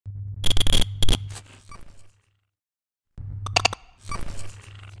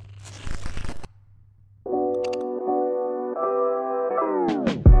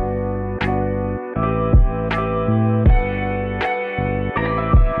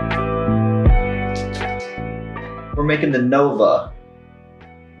we're making the Nova.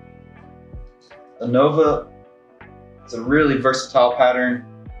 The Nova is a really versatile pattern,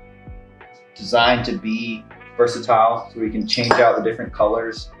 designed to be versatile so we can change out the different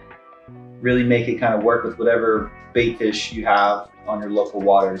colors, really make it kind of work with whatever bait fish you have on your local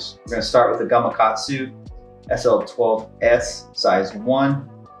waters. We're going to start with the Gamakatsu SL12S size 1,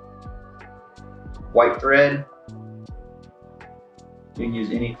 white thread. You can use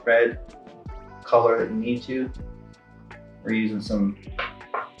any thread color that you need to. We're using some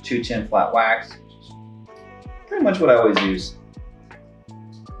 210 flat wax, which is pretty much what I always use.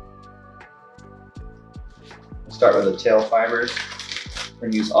 We'll start with the tail fibers. We're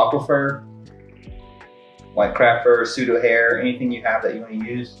going to use aquafur, white craft fur, pseudo hair, anything you have that you want to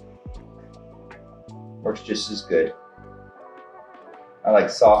use works just as good. I like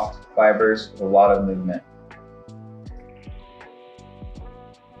soft fibers with a lot of movement.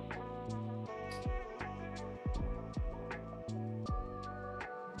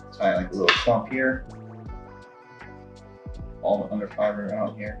 Tie like a little clump here. All the under fiber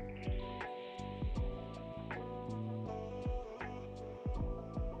out here.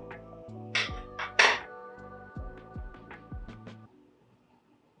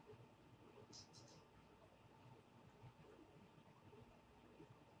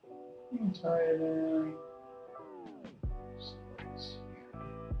 Tie it in.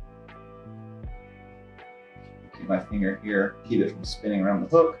 Keep my finger here, keep it from spinning around the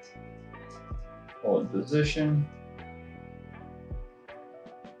hook. Hold it in position.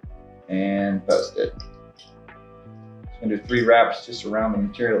 And post it. I'm gonna do 3 wraps just around the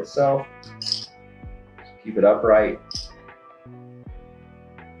material itself. Just keep it upright.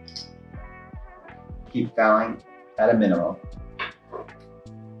 Keep fouling at a minimum.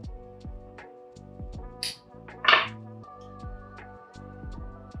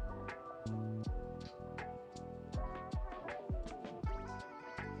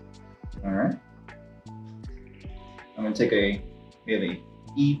 All right. I'm gonna take we have a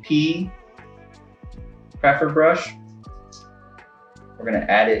EP crafter brush. We're gonna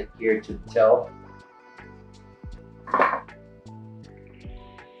add it here to the tail.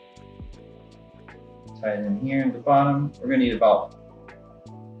 Tie it in here at the bottom. We're gonna need about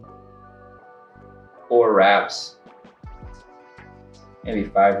 4 wraps, maybe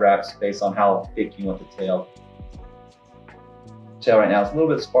 5 wraps based on how thick you want the tail. Tail right now is a little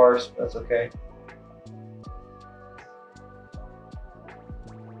bit sparse, but that's okay.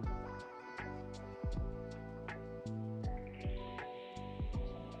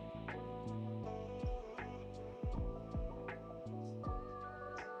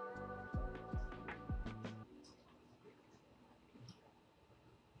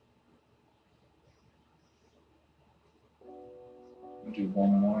 We'll do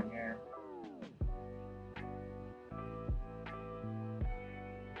one more here.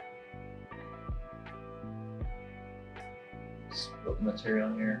 Put the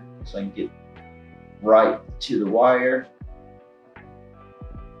material here so I can get right to the wire.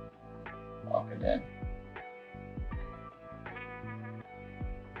 Lock it in.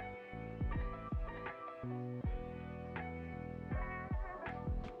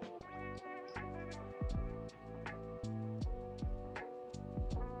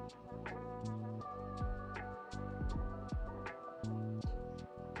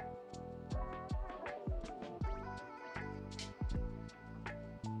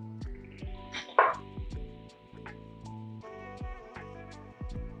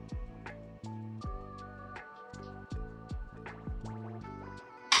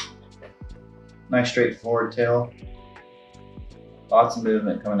 Nice straightforward tail. Lots of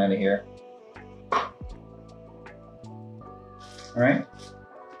movement coming out of here. All right.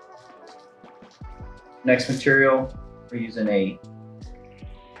 Next material, we're using a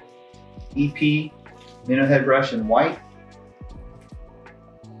EP Minnow head brush in white.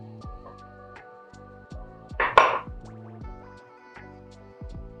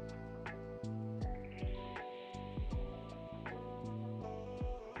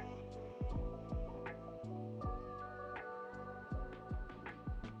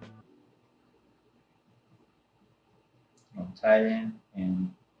 I'll tie it in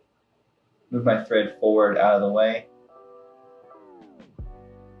and move my thread forward out of the way.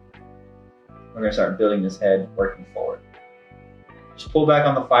 We're going to start building this head, working forward. Just pull back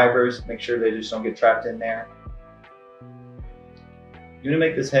on the fibers, make sure they just don't get trapped in there. You're going to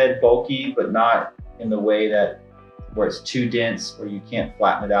make this head bulky, but not in the way that where it's too dense, where you can't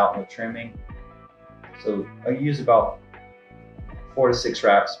flatten it out with trimming. So I use about 4 to 6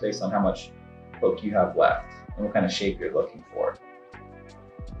 wraps based on how much hook you have left and what kind of shape you're looking for.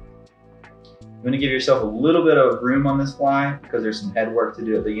 You want to give yourself a little bit of room on this fly because there's some head work to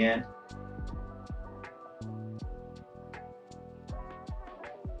do at the end.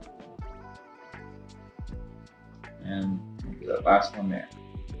 And do that last one there.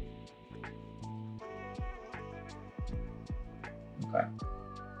 Okay.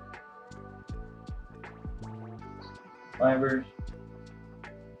 Fibers.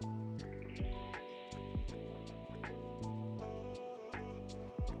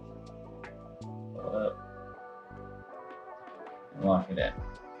 Pull it up. And lock it in.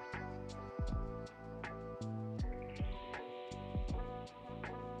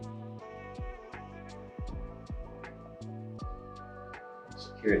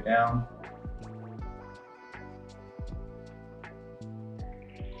 Secure it down.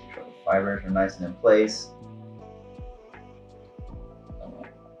 Make sure the fibers are nice and in place.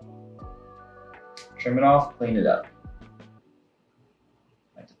 Trim it off, clean it up.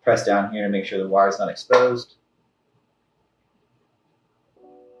 I like to press down here to make sure the wire is not exposed.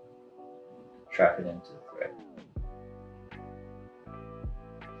 Trap it into the thread.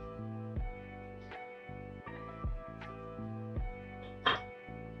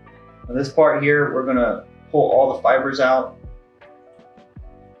 On this part here, we're going to pull all the fibers out.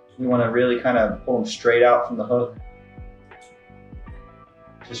 We want to really kind of pull them straight out from the hook,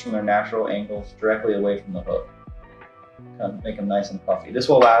 just from their natural angles, directly away from the hook. Kind of make them nice and puffy. This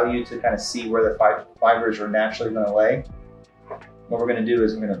will allow you to kind of see where the fibers are naturally going to lay. What we're going to do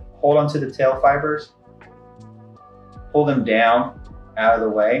is we're going to hold onto the tail fibers, pull them down out of the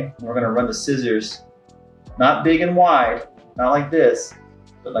way, and we're going to run the scissors, not big and wide, not like this,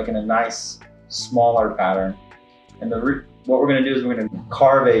 but like in a nice smaller pattern. And what we're going to do is we're going to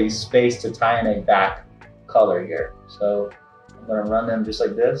carve a space to tie in a back color here. So I'm going to run them just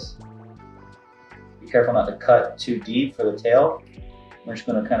like this. Be careful not to cut too deep for the tail. We're just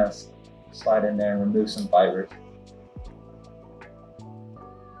going to kind of slide in there and remove some fibers.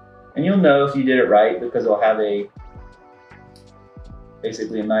 And you'll know if you did it right because it'll have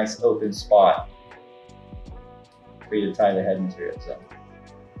basically a nice open spot for you to tie the head material. So.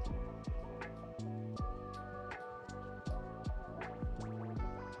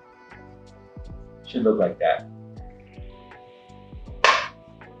 Should look like that.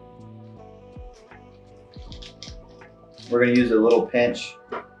 We're going to use a little pinch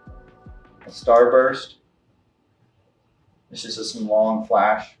of Starburst. It's just some long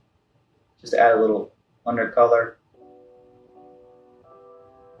flash, just to add a little undercolor.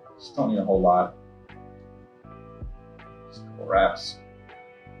 Just don't need a whole lot. Just a couple wraps.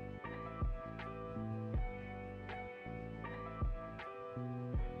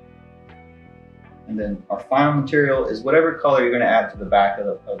 And then our final material is whatever color you're going to add to the back of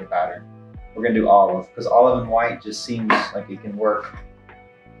the pattern. We're going to do olive, because olive and white just seems like it can work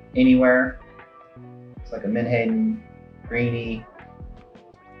anywhere. It's like a Menhaden, greeny,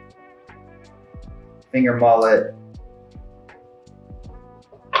 finger mullet,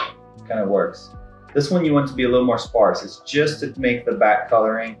 kind of works. This one you want to be a little more sparse. It's just to make the back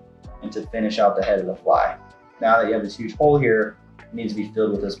coloring and to finish out the head of the fly. Now that you have this huge hole here, it needs to be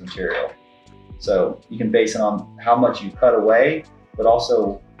filled with this material. So you can base it on how much you cut away, but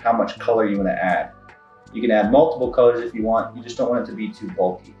also how much color you want to add. You can add multiple colors if you want, you just don't want it to be too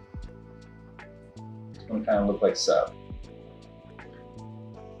bulky. It's going to kind of look like so.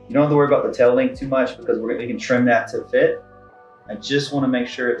 You don't have to worry about the tail length too much because we can trim that to fit. I just want to make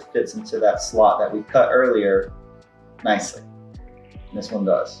sure it fits into that slot that we cut earlier nicely. And this one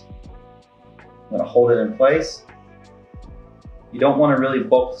does. I'm going to hold it in place. You don't want to really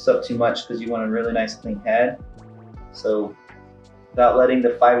bulk this up too much because you want a really nice clean head. So without letting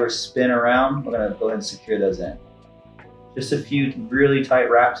the fibers spin around, we're going to go ahead and secure those in. Just a few really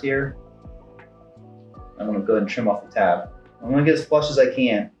tight wraps here. I'm going to go ahead and trim off the tab. I'm going to get as flush as I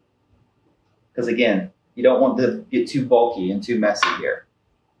can because again, you don't want to get too bulky and too messy here.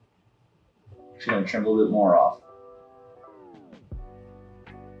 I'm just going to trim a little bit more off.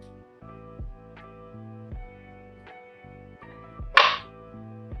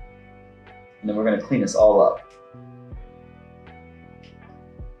 And then we're going to clean this all up.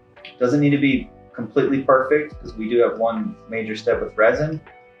 Doesn't need to be completely perfect because we do have one major step with resin.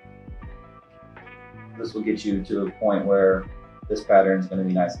 This will get you to a point where this pattern is going to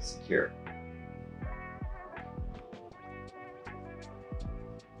be nice and secure.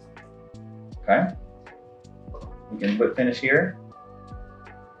 Okay, we can whip finish here.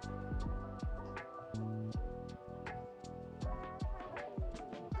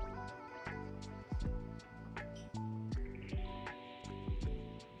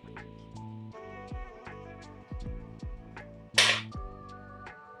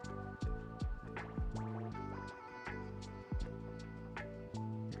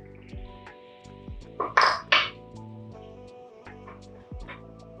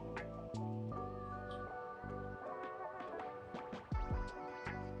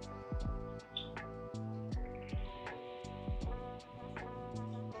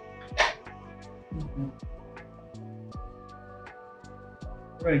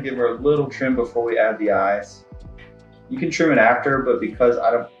 We're going to give her a little trim before we add the eyes. You can trim it after, but because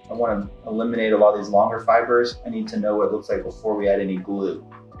I want to eliminate a lot of these longer fibers, I need to know what it looks like before we add any glue.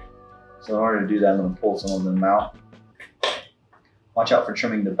 So in order to do that, I'm going to pull some of them out. Watch out for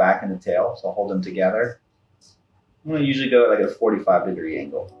trimming the back and the tail, so I'll hold them together. I'm going to usually go at like a 45-degree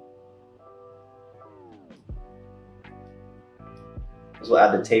angle. This will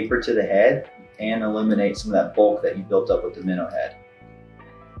add the taper to the head and eliminate some of that bulk that you built up with the minnow head.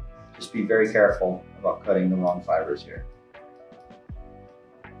 Just be very careful about cutting the wrong fibers here.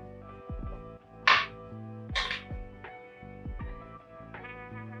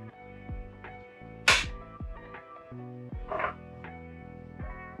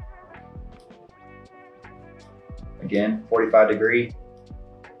 Again, 45-degree.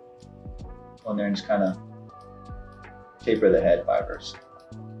 Go in there and just kind of taper the head fibers.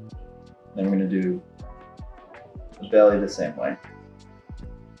 Then we're going to do the belly the same way.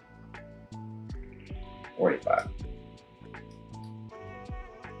 45.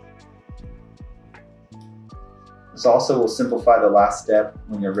 This also will simplify the last step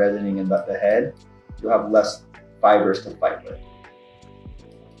when you're resining in the head. You'll have less fibers to fight with.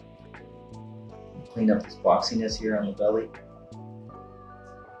 Clean up this boxiness here on the belly.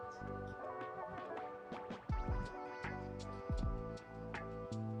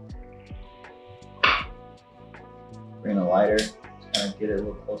 Bring a lighter, just kind of get it a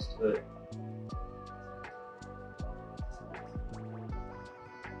little close to it.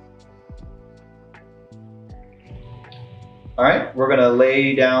 All right, we're gonna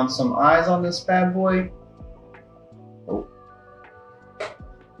lay down some eyes on this bad boy. Oh.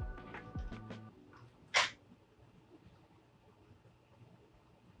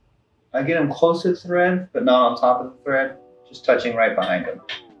 I get him close to the thread, but not on top of the thread, just touching right behind him.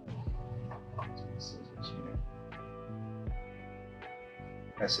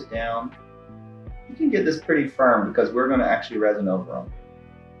 Press it down. You can get this pretty firm because we're gonna actually resin over them.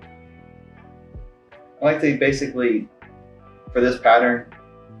 I like to basically, for this pattern,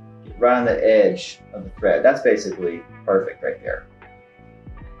 get right on the edge of the thread. That's basically perfect right there.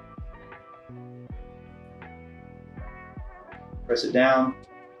 Press it down.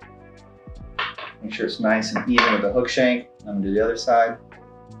 Make sure it's nice and even with the hook shank. I'm gonna do the other side.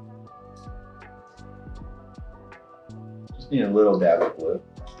 Just need a little dab of glue.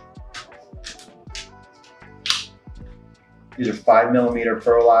 These are 5mm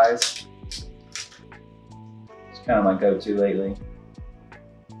pearl eyes. It's kind of my go-to lately.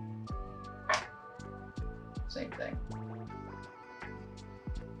 Same thing.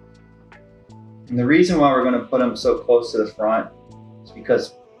 And the reason why we're going to put them so close to the front is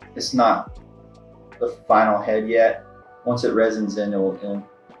because it's not the final head yet. Once it resins in, it'll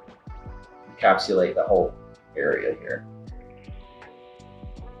encapsulate the whole area here.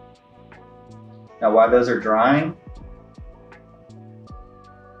 Now while those are drying,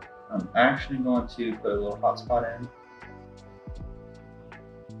 I'm actually going to put a little hot spot in.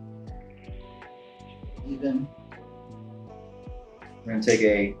 Even. We're going to take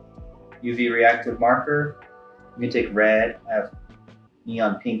a UV reactive marker. You can take red. I have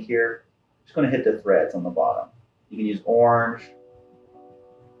neon pink here. I'm just going to hit the threads on the bottom. You can use orange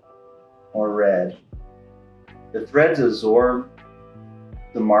or red. The threads absorb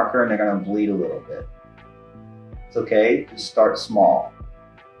the marker and they're going to bleed a little bit. It's okay, just start small.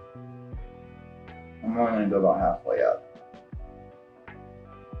 I'm only going to go about halfway up.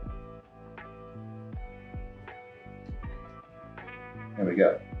 There we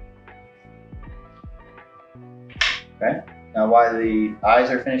go. Okay, now while the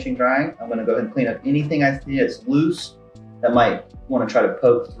eyes are finishing drying, I'm going to go ahead and clean up anything I see that's loose that might want to try to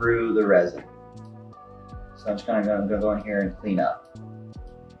poke through the resin. So I'm just kind of going to go in here and clean up.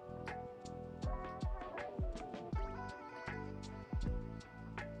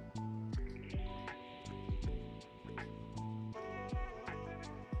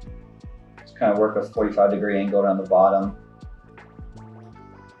 Kind of work a 45-degree angle around the bottom.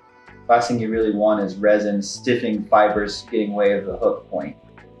 Last thing you really want is resin stiffening fibers getting way of the hook point.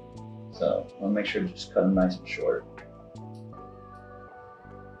 So I'll make sure to just cut them nice and short.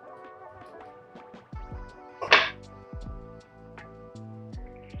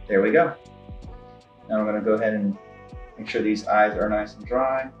 There we go. Now I'm going to go ahead and make sure these eyes are nice and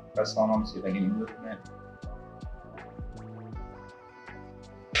dry. Press on them, see if I get any movement.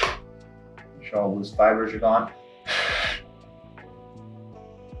 All those fibers are gone.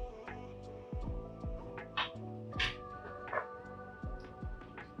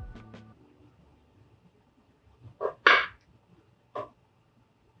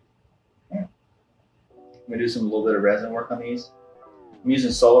 gonna do a little bit of resin work on these. I'm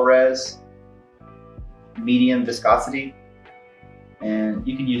using Solo Res, medium viscosity, and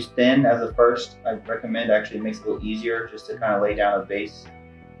you can use thin as a first. I recommend, actually it makes it a little easier just to kind of lay down a base.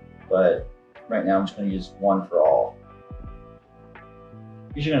 But right now I'm just gonna use one for all.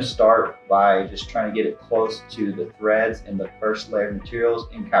 You're gonna start by just trying to get it close to the threads in the first layer of materials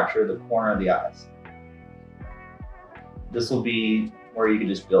and capture the corner of the eyes. This will be where you can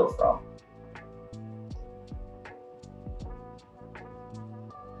just build from.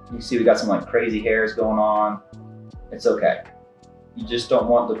 You see we got some like crazy hairs going on. It's okay. You just don't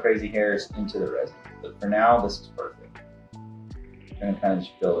want the crazy hairs into the resin. But for now, this is perfect. I'm gonna kind of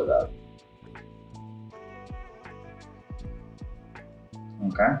just build it up.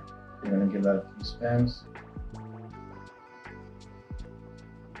 Okay, we're gonna give that a few spins.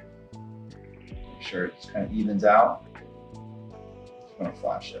 Make sure it just kind of evens out. Just gonna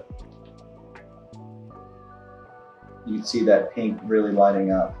flash it. You can see that pink really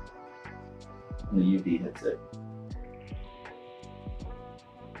lighting up when the UV hits it.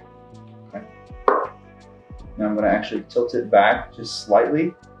 Okay. Now I'm gonna actually tilt it back just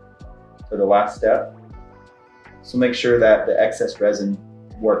slightly for the last step. So make sure that the excess resin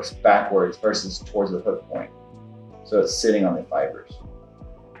works backwards versus towards the hook point. So it's sitting on the fibers.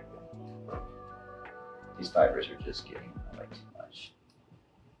 These fibers are just getting way too much.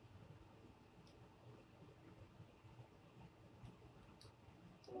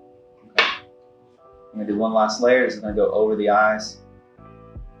 Okay. I'm gonna do one last layer. This is gonna go over the eyes.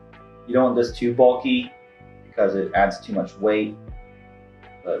 You don't want this too bulky because it adds too much weight,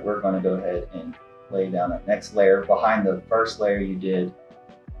 but we're gonna go ahead and lay down that next layer behind the first layer you did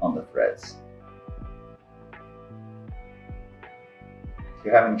on the threads. If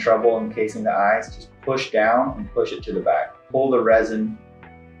you're having trouble encasing the eyes, just push down and push it to the back. Pull the resin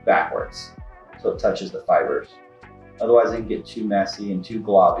backwards so it touches the fibers. Otherwise it can get too messy and too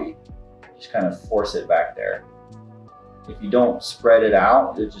globby. Just kind of force it back there. If you don't spread it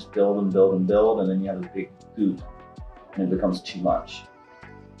out, it just build and build and build, and then you have a big goop and it becomes too much.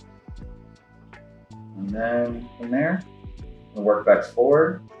 And then from there, we'll work back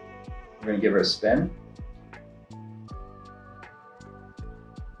forward. We're gonna give her a spin.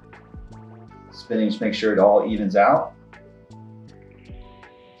 Spinning, just make sure it all evens out.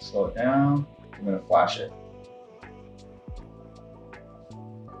 Slow it down. I'm gonna flash it.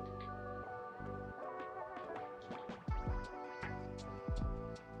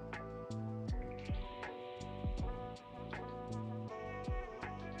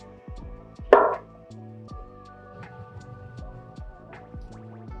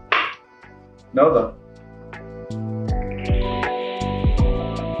 Nova.